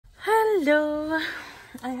Hello.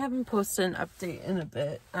 I haven't posted an update in a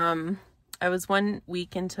bit. I was 1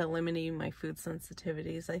 week into eliminating my food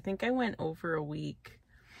sensitivities. I think I went over a week,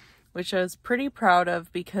 which I was pretty proud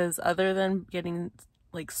of because other than getting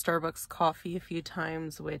like Starbucks coffee a few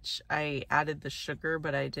times, which I added the sugar,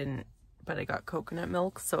 but I got coconut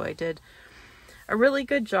milk. So I did a really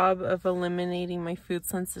good job of eliminating my food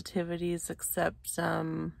sensitivities, except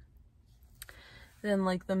then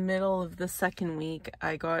like the middle of the second week,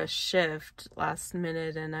 I got a shift last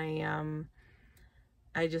minute and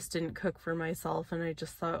I just didn't cook for myself, and I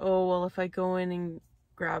just thought, oh, well, if I go in and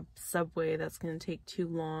grab Subway, that's going to take too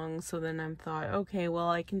long. So then I thought, okay, well,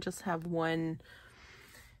 I can just have one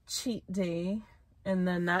cheat day, and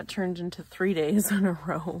then that turned into 3 days in a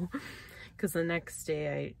row because the next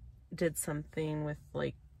day I did something with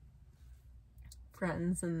like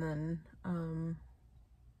friends, and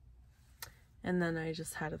then I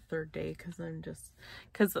just had a third day because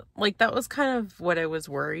like that was kind of what I was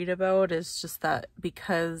worried about, is just that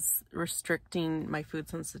because restricting my food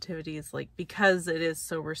sensitivities, like because it is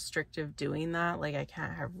so restrictive doing that, like I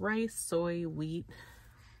can't have rice, soy, wheat,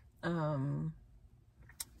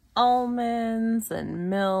 almonds and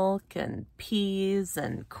milk and peas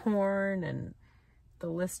and corn, and the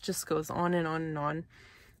list just goes on and on and on.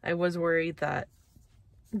 I was worried that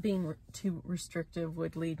being too restrictive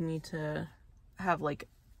would lead me to have like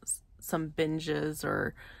some binges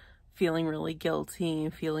or feeling really guilty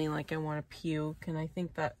and feeling like I want to puke, and I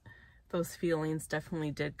think that those feelings definitely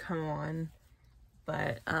did come on.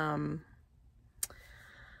 But I'm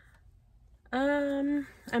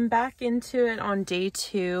back into it on day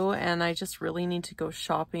 2, and I just really need to go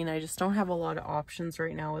shopping. I just don't have a lot of options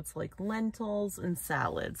right now. It's like lentils and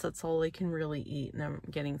salads. That's all I can really eat, and I'm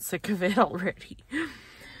getting sick of it already.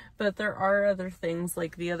 But there are other things.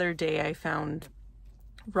 Like the other day I found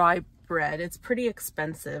rye bread. It's pretty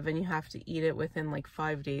expensive, and you have to eat it within like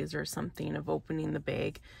 5 days or something of opening the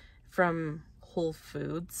bag, from Whole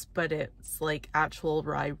Foods, but it's like actual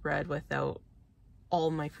rye bread without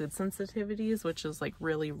all my food sensitivities, which is like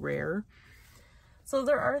really rare. So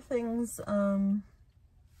there are things, and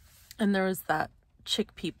there was that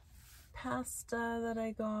chickpea pasta that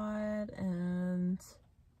I got, and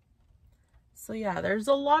so yeah, there's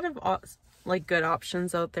a lot of like good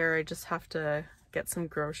options out there. I just have to get some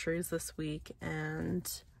groceries this week, and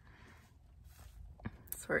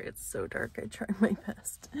sorry, it's so dark. I tried my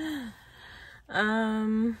best.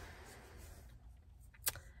 I'm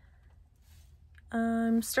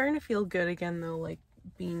starting to feel good again though, like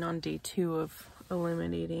being on day 2 of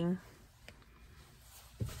eliminating.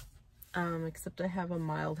 Except I have a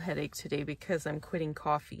mild headache today because I'm quitting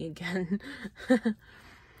coffee again.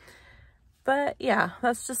 But yeah,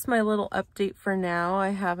 that's just my little update for now. I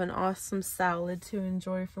have an awesome salad to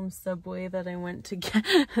enjoy from Subway that I went to get.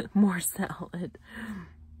 More salad.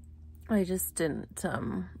 I just didn't,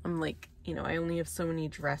 I'm like, you know, I only have so many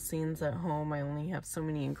dressings at home. I only have so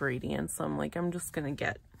many ingredients. So I'm like, I'm just gonna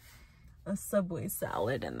get a Subway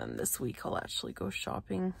salad, and then this week I'll actually go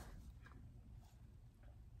shopping.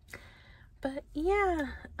 But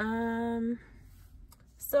yeah,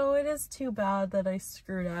 so it is too bad that I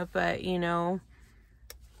screwed up, but you know,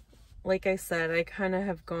 like I said, I kind of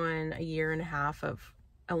have gone 1.5 years of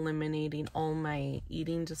eliminating all my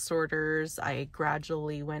eating disorders. I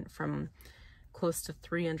gradually went from close to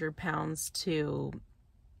 300 pounds to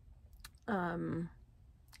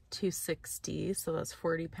 260, so that's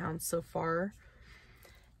 40 pounds so far.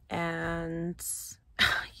 And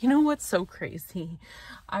you know what's so crazy?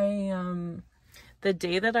 The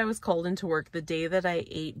day that I was called into work, the day that I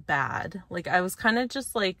ate bad, like I was kind of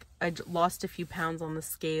just like, I lost a few pounds on the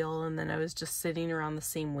scale, and then I was just sitting around the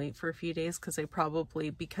same weight for a few days because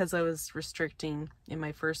I was restricting in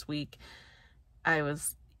my first week, I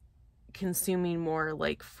was consuming more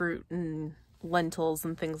like fruit and lentils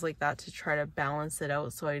and things like that to try to balance it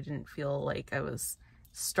out, so I didn't feel like I was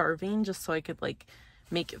starving, just so I could like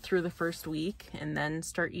make it through the first week and then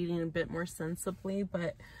start eating a bit more sensibly.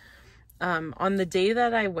 But on the day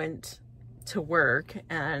that I went to work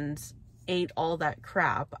and ate all that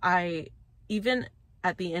crap, even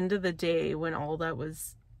at the end of the day, when I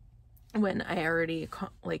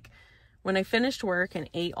finished work and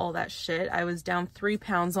ate all that shit, I was down 3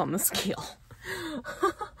 pounds on the scale.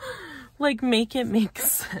 Like, make it make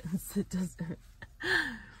sense. It doesn't.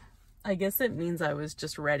 I guess it means I was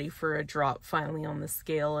just ready for a drop finally on the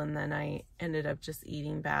scale, and then I ended up just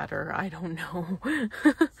eating bad, or I don't know.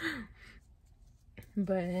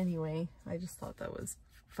 But anyway, I just thought that was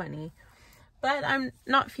funny. But I'm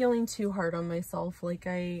not feeling too hard on myself. Like,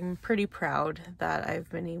 I'm pretty proud that I've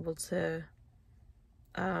been able to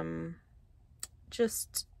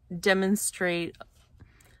just demonstrate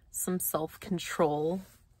some self-control,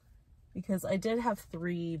 because I did have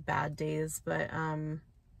 3 bad days, but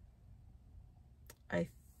I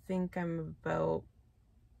think I'm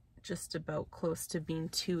just about close to being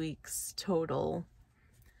 2 weeks total.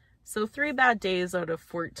 So 3 bad days out of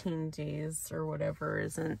 14 days or whatever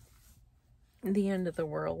isn't the end of the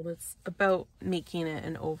world. It's about making it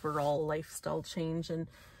an overall lifestyle change, and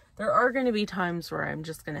there are going to be times where I'm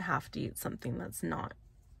just going to have to eat something that's not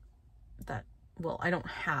that, well, I don't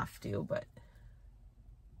have to, but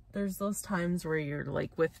there's those times where you're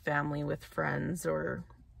like with family, with friends, or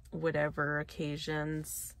whatever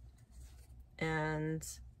occasions, and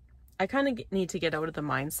I kind of need to get out of the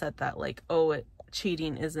mindset that like, oh,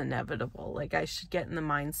 cheating is inevitable. Like, I should get in the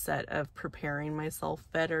mindset of preparing myself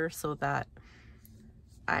better so that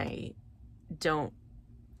I don't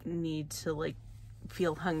need to like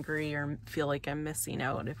feel hungry or feel like I'm missing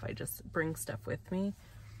out if I just bring stuff with me.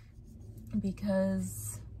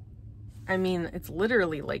 Because I mean, it's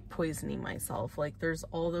literally like poisoning myself. Like, there's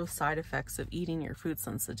all those side effects of eating your food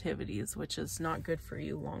sensitivities, which is not good for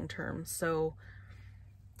you long term. So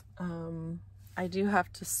I do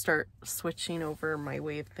have to start switching over my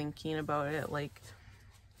way of thinking about it. Like,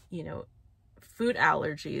 you know, food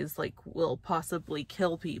allergies like will possibly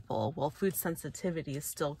kill people, while food sensitivities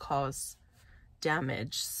still cause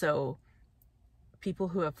damage. So people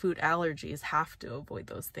who have food allergies have to avoid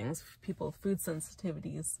those things. People with food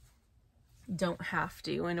sensitivities don't have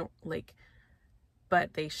to, and like,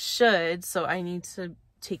 but they should. So I need to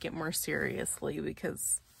take it more seriously,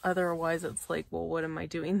 because otherwise it's like, well, what am I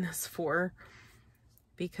doing this for?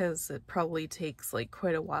 Because it probably takes like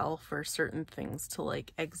quite a while for certain things to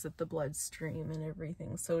like exit the bloodstream and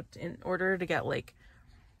everything. So in order to get like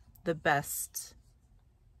the best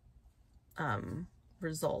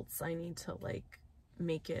results, I need to like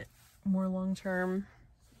make it more long term.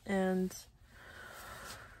 And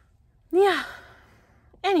yeah,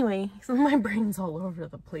 anyway, so my brain's all over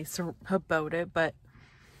the place about it, but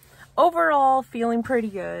overall feeling pretty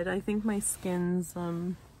good. I think my skin's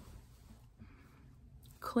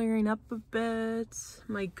clearing up a bit.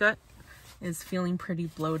 My gut is feeling pretty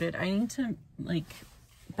bloated. I need to like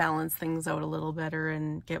balance things out a little better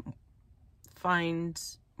and find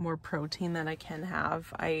more protein that I can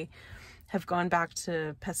have. I have gone back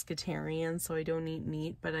to pescatarian, so I don't eat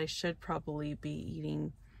meat, but I should probably be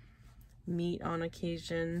eating meat on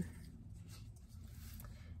occasion.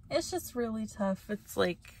 It's just really tough. It's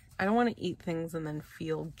like, I don't want to eat things and then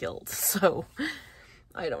feel guilt. So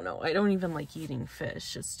I don't know. I don't even like eating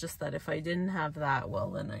fish. It's just that if I didn't have that,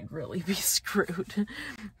 well, then I'd really be screwed,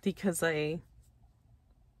 because I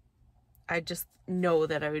just know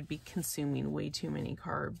that I would be consuming way too many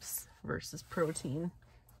carbs versus protein.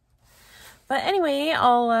 But anyway,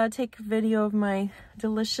 I'll take a video of my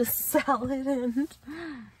delicious salad, and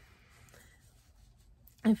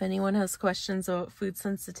if anyone has questions about food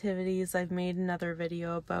sensitivities, I've made another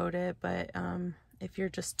video about it. But if you're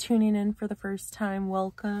just tuning in for the first time,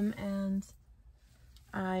 welcome, and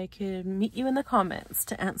I could meet you in the comments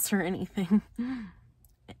to answer anything.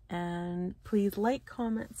 And please like,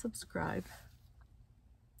 comment, subscribe.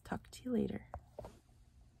 Talk to you later.